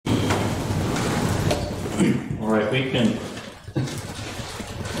right, we can.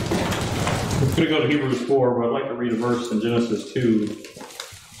 We're going to go to Hebrews 4, but I'd like to read a verse in Genesis 2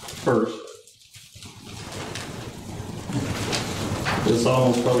 first. This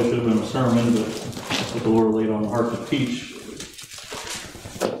almost probably should have been a sermon, but that's what the Lord laid on the heart to teach.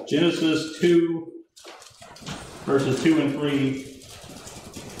 Genesis 2, verses 2 and 3.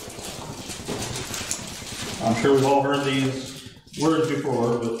 I'm sure we've all heard these words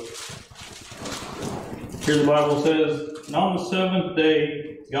before, but here the Bible says, "And on the seventh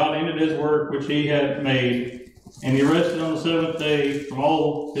day God ended his work which he had made, and he rested on the seventh day from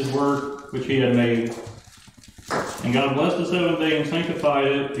all his work which he had made. And God blessed the seventh day and sanctified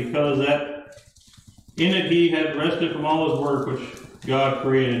it, because that in it he had rested from all his work which God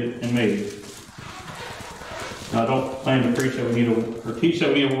created and made." Now, I don't plan to preach that we need to, or teach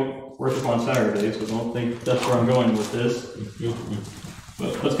that we need to worship on Saturday, so don't think that's where I'm going with this.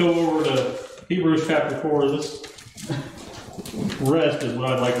 But let's go over to Hebrews chapter 4. This rest is what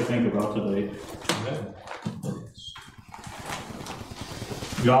I'd like to think about today.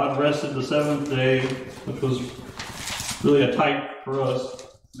 God rested the seventh day, which was really a type for us.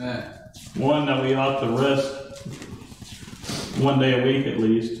 One that we ought to rest one day a week at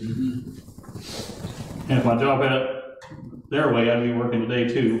least. And if my job had it their way, I'd be working today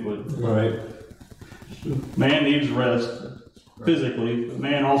too. But man needs rest physically, but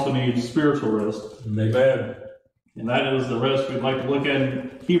man also needs spiritual rest. Amen. And that is the rest we'd like to look at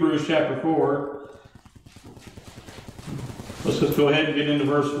in Hebrews chapter 4. Let's just go ahead and get into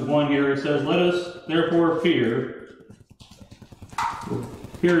verse 1 here. It says, "Let us therefore fear."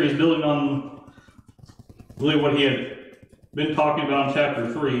 Here he's building on really what he had been talking about in chapter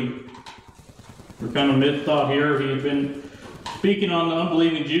 3. We're kind of mid-thought here. He had been speaking on the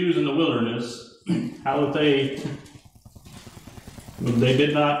unbelieving Jews in the wilderness, how that they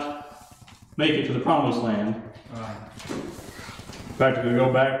did not make it to the promised land. In fact, if we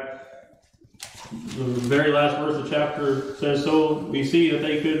go back, the very last verse of the chapter says, "So we see that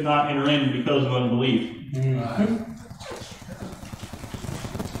they could not enter in because of unbelief."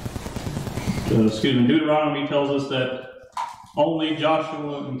 Deuteronomy tells us that only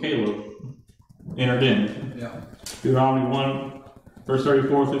Joshua and Caleb entered in. Deuteronomy 1, verse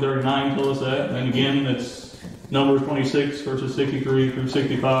 34 through 39 tells us that. And again, it's Numbers 26, verses 63 through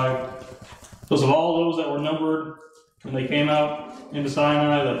 65. Because of all those that were numbered when they came out into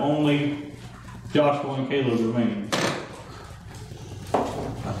Sinai, that only Joshua and Caleb remained.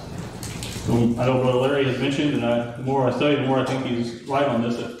 I know Brother Larry has mentioned, and the more I study, the more I think he's right on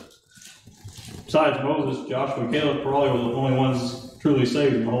this. That besides Moses, Joshua and Caleb probably were the only ones truly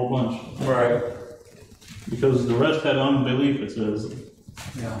saved in the whole bunch. Right. Because the rest had unbelief, it says.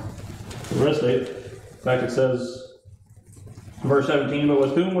 The rest, in fact, it says, verse 17, "But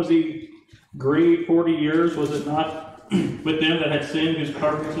with whom was he grieved 40 years? Was it not with them that had sinned, whose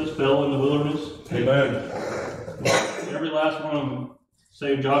carcasses fell in the wilderness?" Amen. Every last one of them,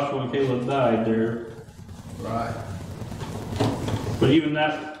 save Joshua and Caleb, died there. But even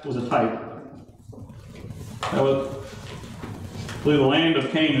that was a type. That was, I believe, the land of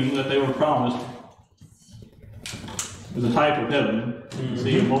Canaan that they were promised was a type of heaven. You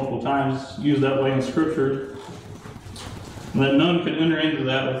see it multiple times used that way in Scripture. And that none could enter into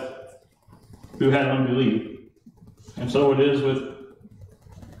that with who had unbelief. And so it is with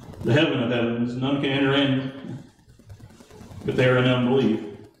the heaven of heavens. None can enter in if they are in unbelief.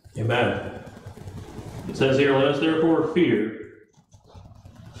 Amen. It says here, "Let us therefore fear."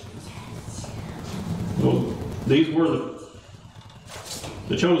 Well, these were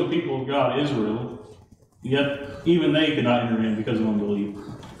the chosen people of God, Israel, yet even they could not enter in because of unbelief.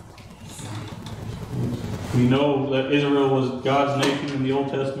 We know that Israel was God's nation in the Old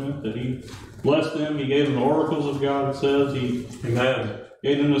Testament, that he blessed them, he gave them the oracles of God, it says. He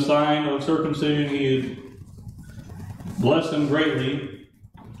gave them the sign of circumcision, he had blessed them greatly.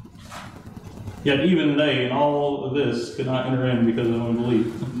 Yet even they, in all of this, could not enter in because of unbelief.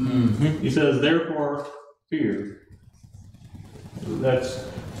 He says, "Therefore, fear."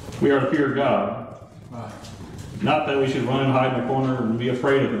 We are to fear God. Not that we should run and hide in the corner and be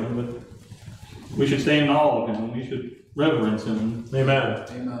afraid of him, but we should stand in awe of him. We should reverence him. Amen.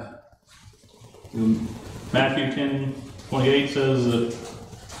 Matthew 10:28 says that,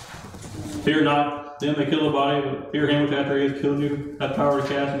 "Fear not them that kill the body, but fear him which after he has killed you hath power to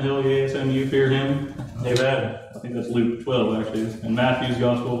cast in hell. Yea, and you fear him." Amen. I think that's Luke 12, actually. And Matthew's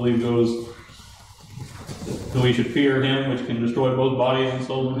gospel, I believe, goes that we should fear him which can destroy both body and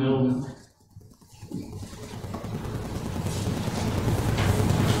soul in hell.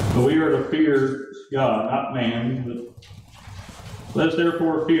 But we are to fear God, not man, but Let us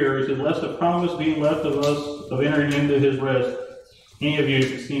therefore fear, he says, lest a promise being left of us of entering into his rest, any of you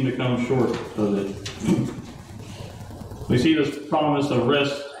should seem to come short of it. We see this promise of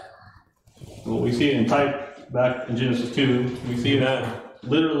rest. Well, we see it in type back in Genesis 2. We see that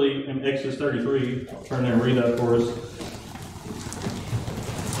literally in Exodus 33. I'll turn there and read that for us.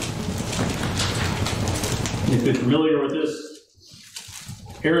 If you're familiar with this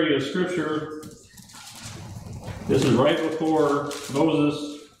area of Scripture, this is right before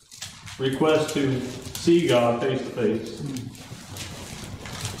Moses' request to see God face to face.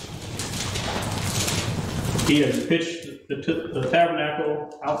 He had pitched the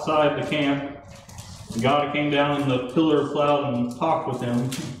tabernacle outside the camp. God came down in the pillar of cloud and talked with him.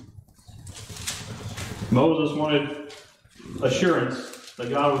 Moses wanted assurance that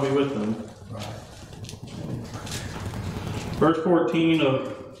God would be with them. Verse 14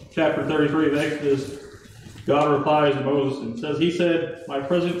 of chapter 33 of Exodus, God replies to Moses and says, he said, my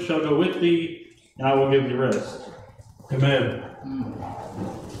presence shall go with thee, and I will give thee rest. Amen.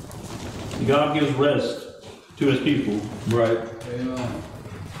 God gives rest to his people. Right. Amen.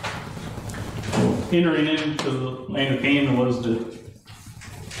 Entering into the land of Canaan was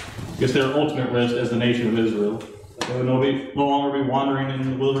their ultimate rest as the nation of Israel. They would no longer be wandering in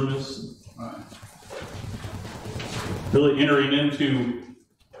the wilderness. Right. Really entering into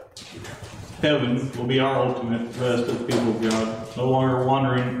heaven will be our ultimate rest as the people of God. No longer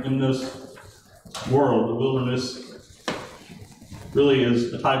wandering in this world. The wilderness really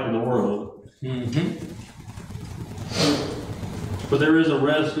is a type of the world. Mm-hmm. But there is a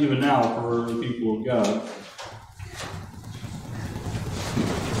rest even now for the people of God.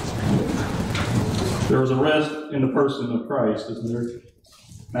 There is a rest in the person of Christ, isn't there?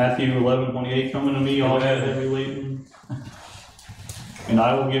 Matthew 11:28, come unto me, all that are heavy laden, and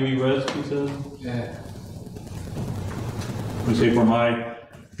I will give you rest, he says. Yeah. We say, for my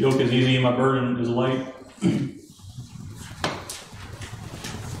yoke is easy and my burden is light.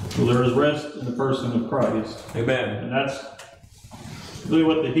 So there is rest in the person of Christ. Amen. And that's really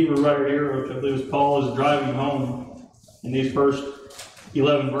what the Hebrew writer here, which I believe is Paul, is driving home in these first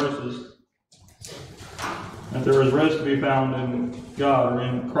 11 verses. That there is rest to be found in God, or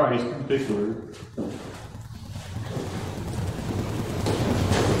in Christ in particular.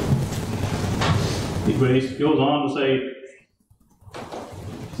 But he goes on to say,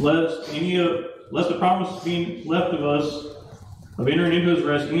 lest the promise being left of us of entering into his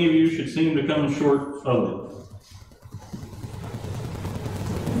rest, any of you should seem to come short of it.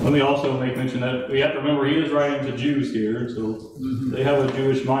 Let me also make mention that we have to remember he is writing to Jews here, so they have a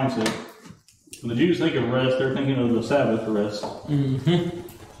Jewish mindset. When the Jews think of rest, they're thinking of the Sabbath rest,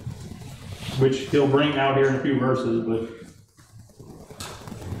 which he'll bring out here in a few verses. But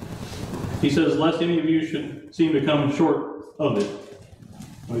he says, lest any of you should seem to come short of it.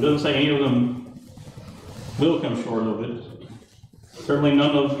 Well, he doesn't say any of them will come short of it. Certainly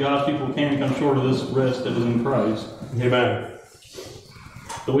none of God's people can come short of this rest that is in Christ. Amen.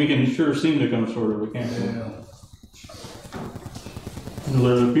 But we can sure seem to come short of it, can't we? Yeah.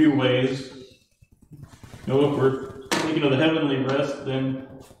 There's a few ways. You know, if we're thinking of the heavenly rest, then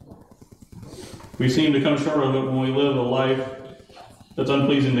we seem to come short of it when we live a life that's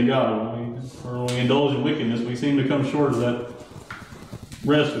unpleasing to God. When we indulge in wickedness, we seem to come short of that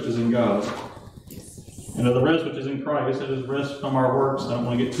rest which is in God. And of the rest which is in Christ, that is rest from our works. I don't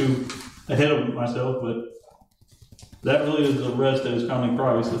want to get too ahead of myself, but that really is the rest that is found in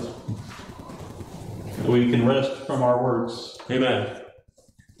Christ. We can rest from our works. Amen.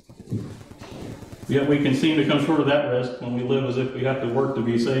 Yet we can seem to come short of that rest when we live as if we have to work to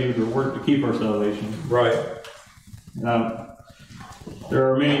be saved or work to keep our salvation. Right.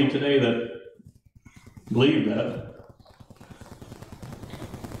 There are many today that believe that.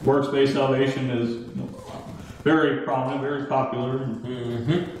 Works-based salvation is very prominent, very popular,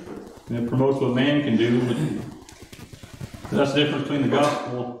 and it promotes what man can do, but that's the difference between the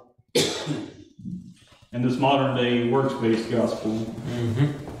gospel and this modern-day works-based gospel.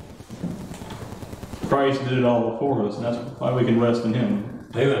 Christ did it all for us, and that's why we can rest in him.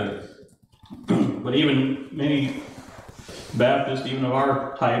 Amen. But even many Baptists, even of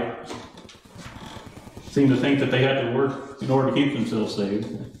our type, seem to think that they have to work in order to keep themselves saved.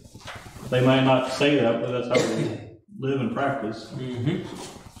 They might not say that, but that's how they live and practice.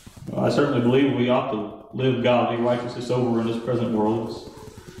 I certainly believe we ought to live godly, righteously sober in this present world. It's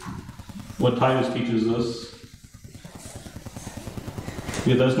what Titus teaches us.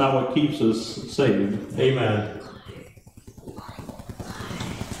 Yet that's not what keeps us saved. Amen.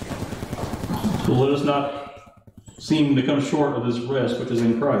 So let us not seem to come short of this rest which is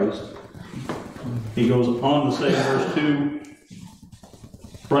in Christ. He goes on to say in verse 2,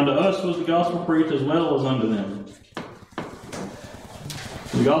 For unto us was the gospel preached as well as unto them.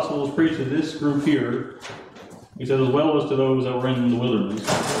 The gospel was preached to this group here, he said, as well as to those that were in the wilderness.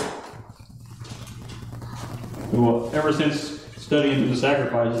 Well, ever since studying the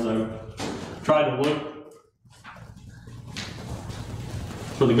sacrifices, I've tried to look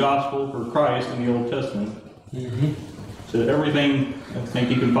for the gospel, for Christ in the Old Testament. So everything I think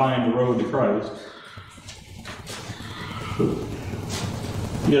you can find the road to Christ. But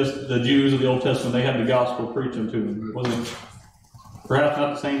yes, the Jews of the Old Testament, they had the gospel preached unto them. It wasn't perhaps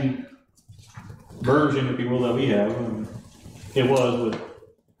not the same version, if you will, that we have. It was, but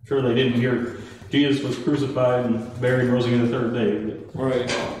sure they didn't hear Jesus was crucified and buried and rose again the third day. Right.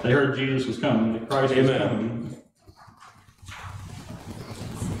 They heard Jesus was coming, that Christ was coming.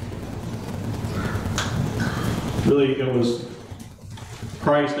 Really, it was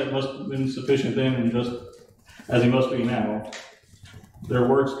Christ that must have been sufficient then, and just as he must be now. Their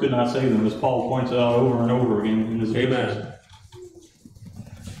works could not save them, as Paul points out over and over again in his epistles.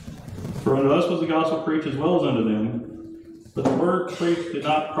 For unto us was the gospel preached as well as unto them, but the word preached did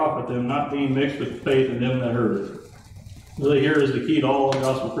not profit them, not being mixed with faith in them that heard it. Really, here is the key to all the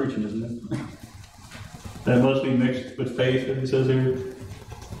gospel preaching, isn't it? That it must be mixed with faith, as he says here. You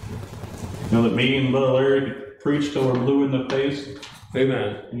know that me and Brother Larry could preach till we're blue in the face.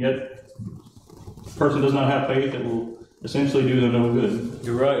 Amen. And yet, if a person does not have faith, it will essentially do them no good.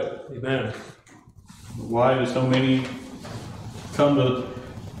 You're right. Amen. Why do so many come to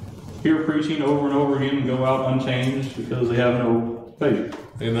hear preaching over and over again and go out unchanged? Because they have no faith.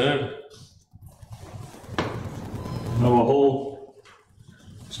 Amen. You know, a whole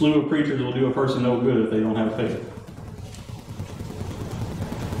slew of preachers will do a person no good if they don't have faith.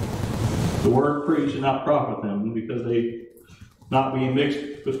 The word preached did not profit them because they not being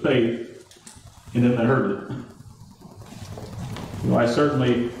mixed with faith in them that heard it. You know, I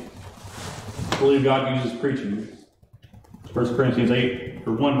certainly believe God uses preaching. 1 Corinthians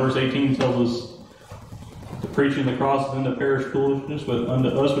 1 verse 18 tells us the preaching of the cross is unto perish foolishness, but unto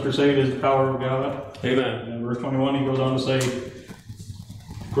us which are saved is the power of God. Amen. And in verse 21 he goes on to say,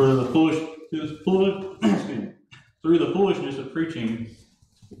 through the foolishness of preaching,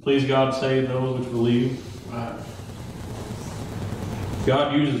 please God save those which believe.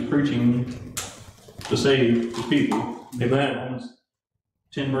 God uses preaching to save his people. Amen. Romans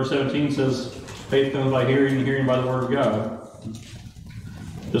 10 verse 17 says, faith comes by hearing, and hearing by the word of God.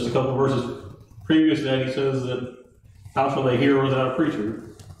 Just a couple verses previous to that, he says that, how shall they hear without a preacher?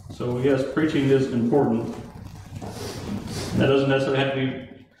 So yes, preaching is important. That doesn't necessarily have to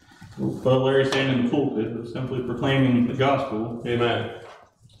be Brother Larry standing in the pulpit, but simply proclaiming the gospel. Amen.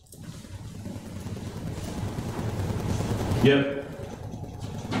 Yet,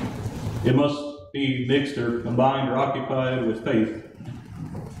 it must be mixed or combined or occupied with faith.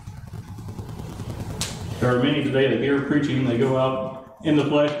 There are many today that hear preaching, they go out in the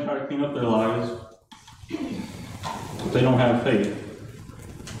flesh and try to clean up their lives, but they don't have faith.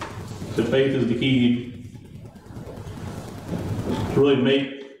 So faith is the key to really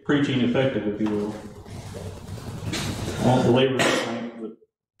make preaching effective, if you will. I won't belabor this point, but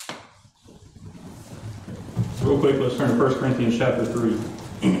real quick, let's turn to 1 Corinthians chapter 3.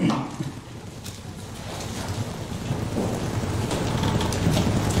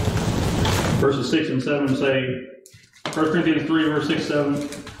 Verses 6 and 7 say, 1 Corinthians 3, verse 6, 7,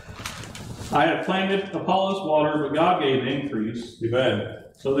 I have planted, Apollos watered, but God gave increase. Amen.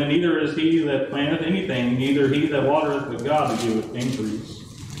 So then neither is he that planteth anything, neither he that watereth, but God that giveth increase.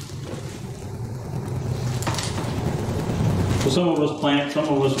 So some of us plant, some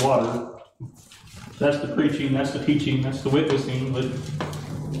of us water. That's the preaching, that's the teaching, that's the witnessing, but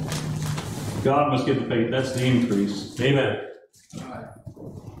God must give the faith. That's the increase. Amen.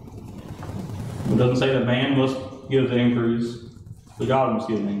 It doesn't say that man must give the increase, but God must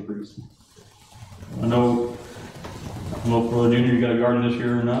give the increase. I know, Brother Junior, you got a garden this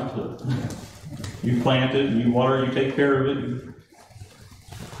year or not, but you plant it, and you water it, you take care of it,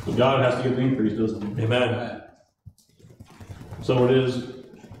 but God has to give the increase, doesn't he? Amen. So it is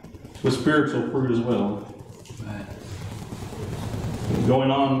with spiritual fruit as well. Going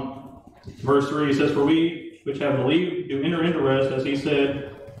on, verse 3, he says, for we which have believed do enter into rest, as he said,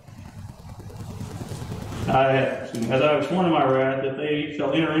 as I have sworn in my wrath, that they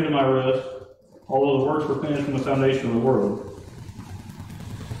shall enter into my rest, although the works were finished from the foundation of the world.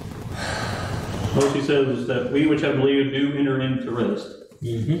 Notice he says that we which have believed do enter into rest.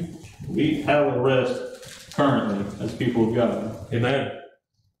 Mm-hmm. We have a rest currently as people of God. Amen.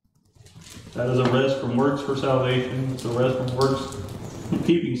 That is a rest from works for salvation. It's a rest from works from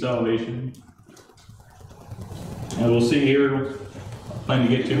keeping salvation. And we'll see here plan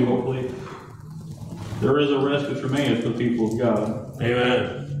to get to, hopefully. There is a rest which remaineth for the people of God.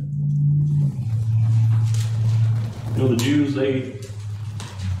 Amen. You know, the Jews, they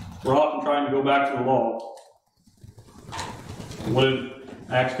were often trying to go back to the law. What did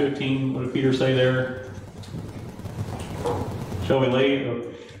Acts 15, what did Peter say there? Shall we lay a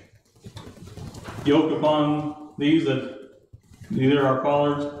yoke upon these that neither our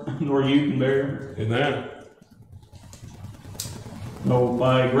fathers nor you can bear? Amen. No,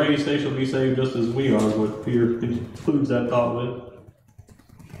 by grace they shall be saved just as we are, what Peter concludes that thought with.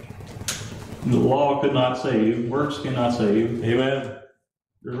 The law could not save, works cannot save. Amen.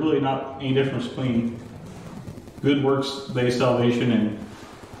 There's really not any difference between good works-based salvation and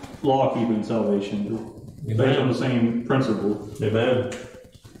law-keeping salvation. They're based on the same principle. Amen.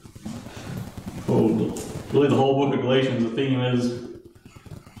 So, really, the whole book of Galatians, the theme is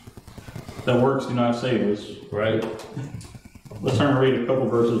that works do not save us. Right. Let's turn and read a couple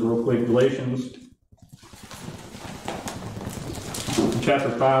verses real quick. Galatians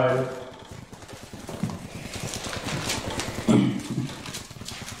chapter 5.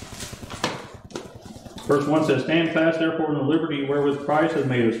 Verse 1 says, Stand fast therefore in the liberty wherewith Christ has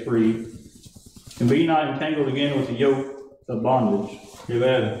made us free, and be not entangled again with the yoke of bondage.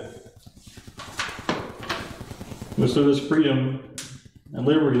 Amen. So this freedom and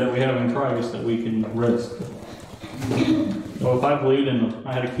liberty that we have in Christ, that we can rest. Well, if I believed in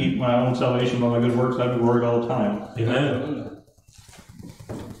I had to keep my own salvation by my good works, I'd be worried all the time. Amen.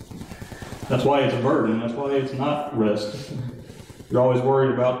 That's why it's a burden. That's why it's not rest. You're always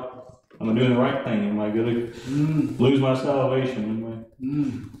worried about, am I doing the right thing? Am I going to lose my salvation?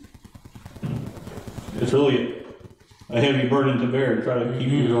 It's really a heavy burden to bear to try to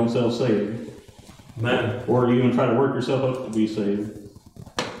keep your own self saved. Amen. Or even try to work yourself up to be saved.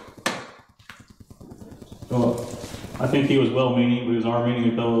 Well, I think he was well-meaning, but he was an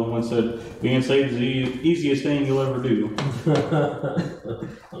Armenian fellow and once said, being saved is the easiest thing you'll ever do.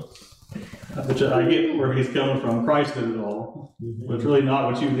 Which I get where he's coming from. Christ did it all. But it's really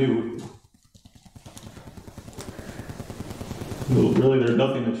not what you do. Really, there's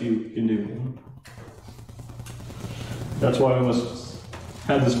nothing that you can do. That's why we must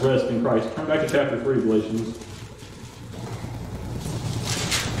have this rest in Christ. Turn back to chapter 3, Galatians.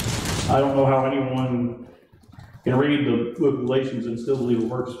 I don't know how anyone can read the book of Galatians and still believe in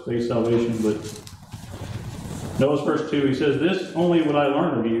works-based salvation, but notice verse 2, he says, This only would I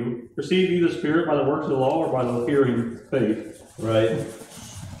learn of you. Receive you the Spirit by the works of the law or by the hearing faith? Right.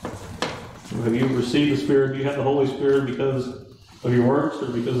 Have you received the Spirit? Do you have the Holy Spirit because of your works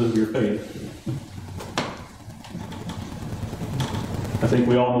or because of your faith? I think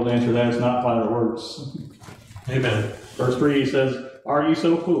we all know the answer to that. It's not by our works. Amen. Verse 3, he says, Are you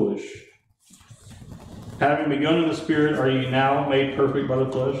so foolish? Having begun in the Spirit, are you now made perfect by the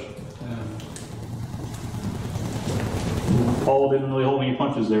flesh? Paul didn't really hold any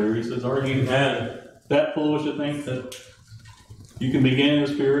punches there. He says, Are you that foolish to think that you can begin in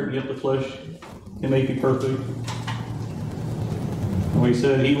the Spirit and yet the flesh can make you perfect? And he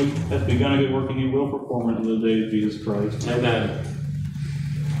said, He which hath begun a good work in you will perform it in the day of Jesus Christ. Amen.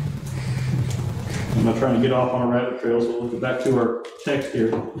 I'm not trying to get off on a rabbit trail, so we'll get back to our text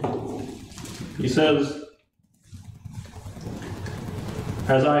here. He says,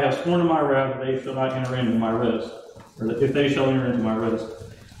 As I have sworn in my wrath, they shall not enter into my rest. Or if they shall enter into my rest.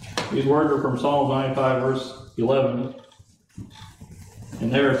 These words are from Psalm 95, verse 11.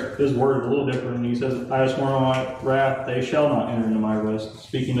 And there, his word is a little different. He says, I have sworn in my wrath, they shall not enter into my rest.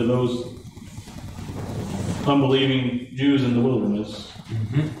 Speaking to those unbelieving Jews in the wilderness.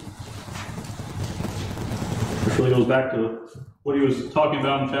 Which really goes back to what he was talking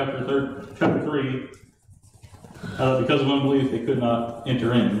about in chapter 3. Because of unbelief, they could not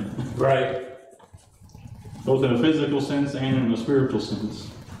enter in. Right. Both in a physical sense and in a spiritual sense.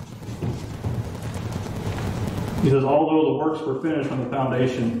 He says, although the works were finished from the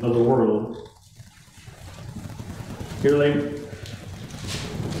foundation of the world. Here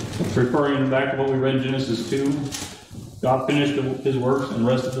referring back to what we read in Genesis 2. God finished his works and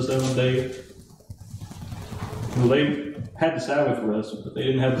rested the seventh day. Well, they had the Sabbath rest, but they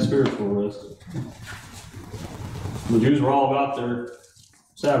didn't have the spiritual rest. The Jews were all about their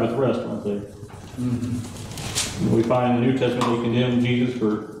Sabbath rest, weren't they? We find in the New Testament they condemned Jesus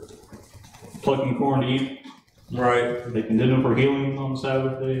for plucking corn to eat. Right. They condemned him for healing on the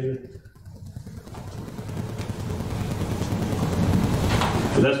Sabbath day.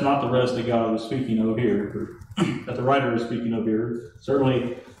 But that's not the rest that God was speaking of here, or that the writer is speaking of here.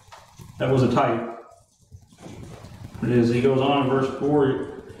 Certainly, that was a type. As he goes on in verse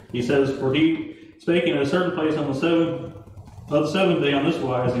 4, he says, For he spake in a certain place on the seventh of the seventh day on this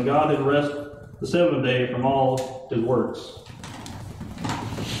wise, and God had rest the seventh day from all his works.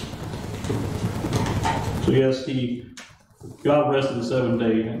 So yes, God rested the seventh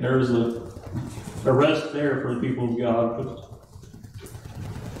day, and there is a rest there for the people of God.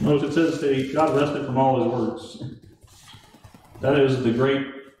 But notice it says that God rested from all his works. That is the great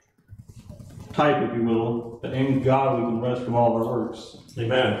type, if you will, that in God we can rest from all our works.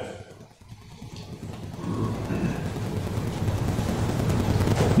 Amen.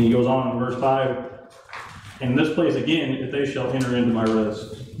 And he goes on in verse 5, in this place again, if they shall enter into my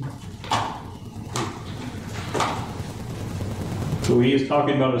rest. So he is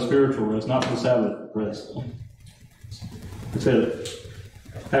talking about a spiritual rest, not the Sabbath rest. He said,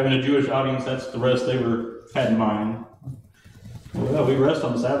 having a Jewish audience, that's the rest they had in mind. Well, we rest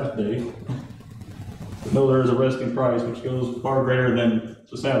on the Sabbath day. But no, there is a rest in Christ which goes far greater than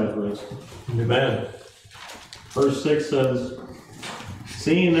the Sabbath rest. Amen. Verse 6 says,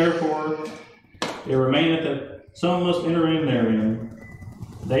 seeing therefore it remaineth that some must enter in therein,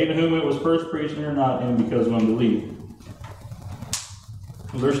 they to whom it was first preached enter not in because of unbelief.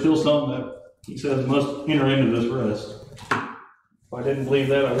 Well, there's still some that he says must enter into this rest. If I didn't believe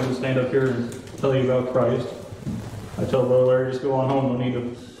that, I wouldn't stand up here and tell you about Christ. I tell Brother Larry, just go on home, don't need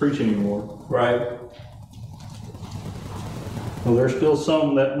to preach anymore. Right. Well, there's still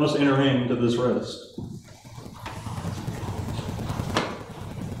some that must enter into this rest.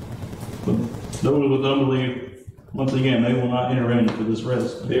 But those with unbelief, once again, they will not enter into this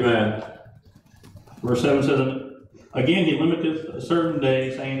rest. Amen. Verse 7 says, again he limiteth a certain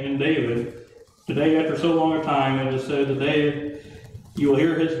day, saying in David, today after so long a time it is said, today you will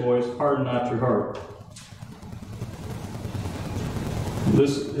hear his voice, harden not your heart.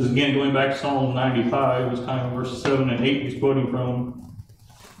 This is again going back to Psalm 95, this time verses 7 and 8 he's quoting from.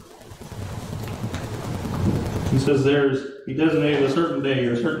 He says he designated a certain day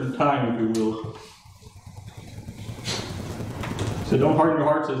or a certain time, if you will. He said, don't harden your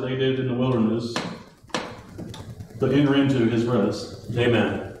hearts as they did in the wilderness, but enter into his rest.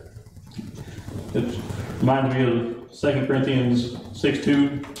 Amen. It reminds me of 2 Corinthians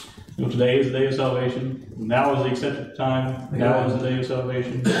 6:2. Today is the day of salvation. Now is the accepted time. Now is the day of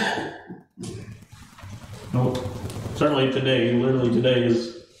salvation. No, certainly today, literally today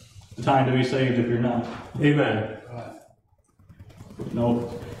is the time to be saved if you're not. Amen.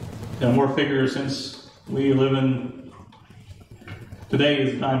 No, and more figure since we live in today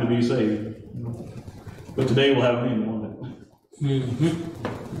is the time to be saved. But today will have an end, won't it?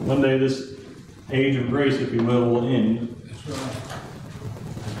 Mm-hmm. One day this age of grace, if you will end. That's right.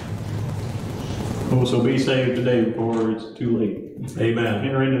 Oh, so be saved today before it's too late. Amen.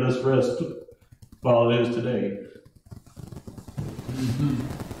 Enter into this rest while it is today. Mm-hmm.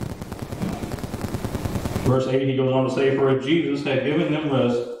 Verse 8, he goes on to say, for if Jesus had given them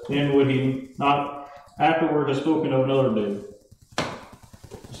rest, then would he not afterward have spoken of another day.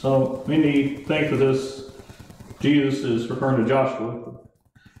 So many think that this Jesus is referring to Joshua.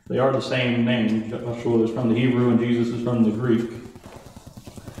 They are the same name. Joshua is from the Hebrew and Jesus is from the Greek.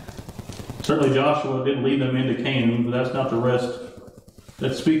 Certainly Joshua didn't lead them into Canaan, but that's not the rest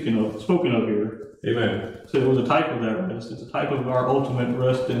that's spoken of here. Amen. So it was a type of that rest. It's a type of our ultimate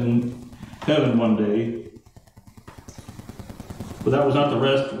rest in heaven one day. But that was not the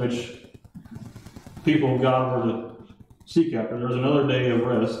rest which people of God were to seek after. There was another day of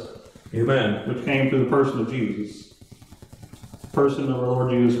rest. Amen. Which came through the person of Jesus. The person of our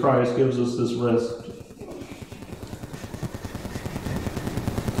Lord Jesus Christ gives us this rest.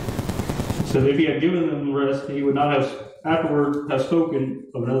 So if he had given them rest, he would not have afterward have spoken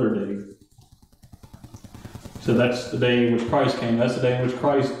of another day. So that's the day in which Christ came. That's the day in which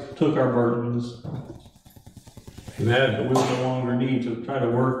Christ took our burdens. Amen. That we would no longer need to try to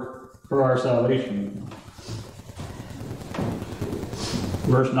work for our salvation.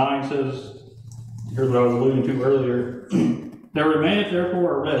 Verse 9 says, here's what I was alluding to earlier. There remaineth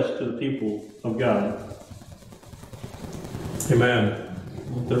therefore a rest to the people of God. Amen.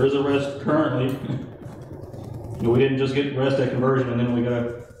 There is a rest currently. We didn't just get rest at conversion and then we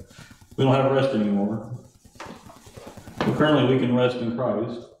don't have rest anymore. But currently we can rest in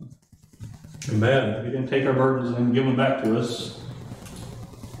Christ. Amen. He didn't take our burdens and then give them back to us.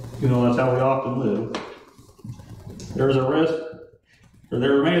 That's how we often live. There is a rest, or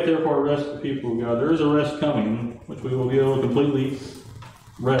there remaineth therefore a rest to the people of God. There is a rest coming, which we will be able to completely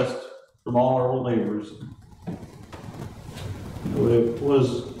rest from all our labors. It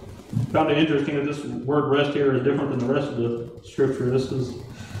was found it interesting that this word rest here is different than the rest of the scripture.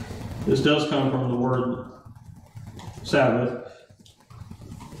 This does come from the word Sabbath.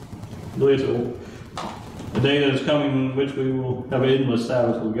 Really, it's a day that is coming in which we will have an endless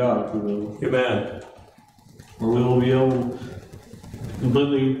Sabbath with God, if we will. Amen. Where we will be able to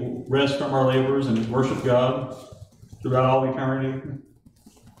completely rest from our labors and worship God throughout all eternity.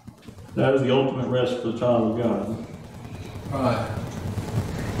 That is the ultimate rest for the child of God. Right.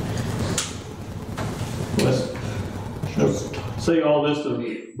 Let's say all this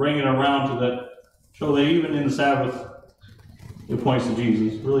to bring it around to that, show that even in the Sabbath, it points to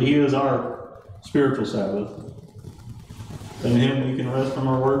Jesus. Really, He is our spiritual Sabbath. In Him we can rest from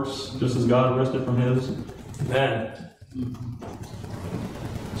our works, just as God rested from His. Amen.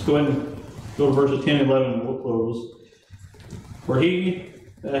 Let's go ahead and go to verses 10 and 11 and we'll close. For He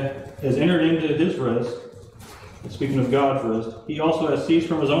has entered into His rest, speaking of God's rest, He also has ceased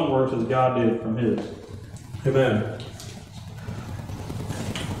from His own works as God did from His. Amen.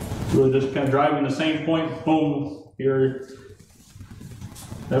 Really just kind of driving the same point home here.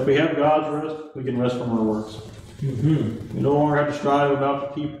 That if we have God's rest, we can rest from our works. Mm-hmm. We no longer have to strive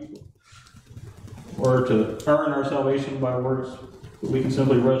about to keep or to earn our salvation by works, but we can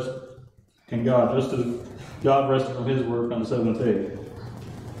simply rest in God, just as God rested from His work on the seventh day.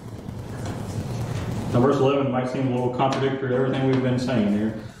 Now, verse 11 might seem a little contradictory to everything we've been saying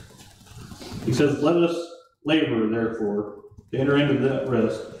here. He says, "Let us labor, therefore, to enter into that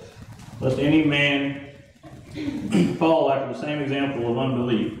rest, lest any man fall after the same example of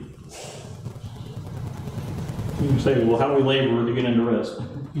unbelief." You can say, well, how do we labor to get into rest?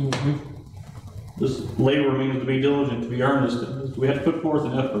 Mm-hmm. This labor means to be diligent, to be earnest. We have to put forth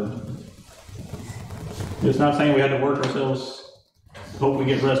an effort. It's not saying we had to work ourselves, hope we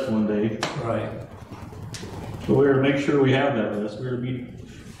get rest one day. Right. But we are to make sure we have that rest. We are to be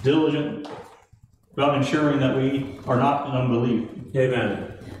diligent about ensuring that we are not in unbelief.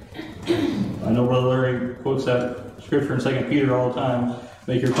 Amen. I know Brother Larry quotes that scripture in 2 Peter all the time,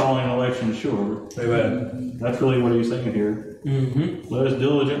 make your calling and election sure. Amen. That's really what he's saying here. Mm-hmm. Let us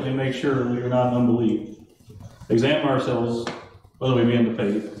diligently make sure we are not in unbelief. Examine ourselves whether we be in the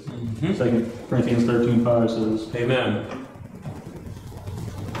faith. Mm-hmm. 2 Corinthians 13:5 says. Amen.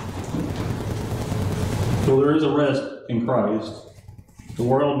 So there is a rest in Christ. The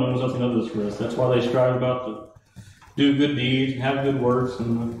world knows nothing of this rest. That's why they strive about to do good deeds and have good works.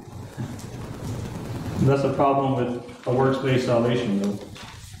 And that's the problem with a works-based salvation, though.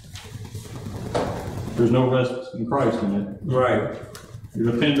 There's no rest in Christ in it. Right.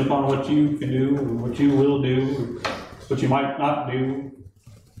 You're dependent upon what you can do, or what you will do, or what you might not do.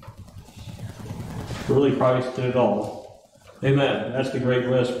 Really, Christ did it all. Amen. And that's the great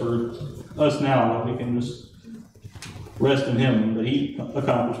rest for us now, that we can just rest in Him, that He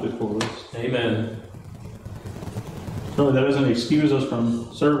accomplished it for us. Amen. Really, that doesn't excuse us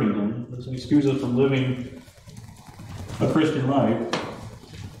from serving Him. It doesn't excuse us from living a Christian life.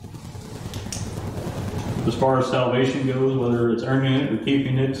 As far as salvation goes, whether it's earning it or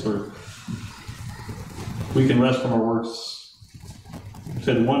keeping it, or we can rest from our works. He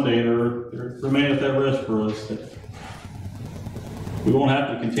said one day there remaineth that rest for us, that we won't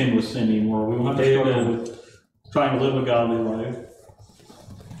have to contend with sin anymore. We won't have to struggle with trying to live a godly life.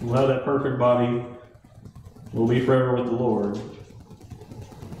 We'll have that perfect body. We'll be forever with the Lord.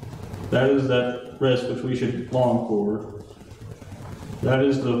 That is that rest which we should long for. That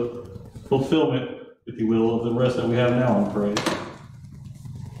is the fulfillment, if you will, of the rest that we have now in Christ.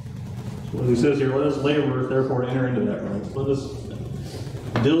 So as he says here, let us labor, therefore, to enter into that rest. Let us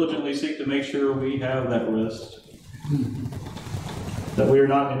diligently seek to make sure we have that rest. That we are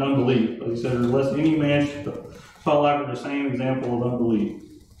not in unbelief. As he said, lest any man should fall after the same example of unbelief.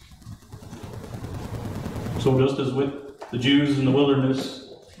 So just as with the Jews in the wilderness,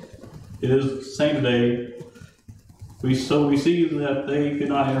 it is the same today. We see that they could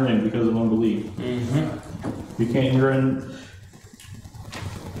not enter in because of unbelief. Mm-hmm. You can't enter in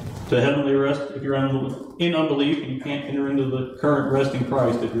to heavenly rest if you're in unbelief, and you can't enter into the current rest in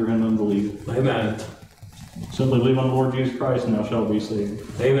Christ if you're in unbelief. Amen. Simply believe on the Lord Jesus Christ and thou shalt be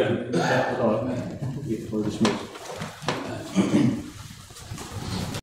saved. Amen. That was all. We're dismissed.